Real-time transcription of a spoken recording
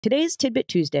Today's Tidbit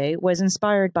Tuesday was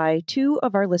inspired by two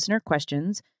of our listener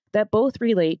questions that both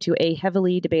relate to a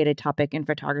heavily debated topic in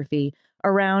photography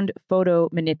around photo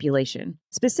manipulation.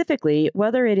 Specifically,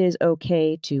 whether it is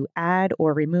okay to add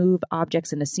or remove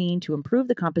objects in a scene to improve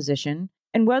the composition,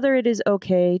 and whether it is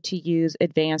okay to use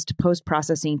advanced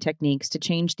post-processing techniques to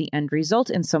change the end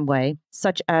result in some way,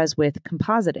 such as with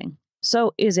compositing.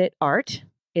 So is it art?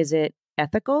 Is it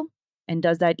ethical? And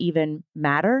does that even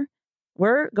matter?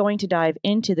 We're going to dive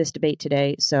into this debate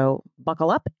today, so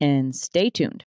buckle up and stay tuned.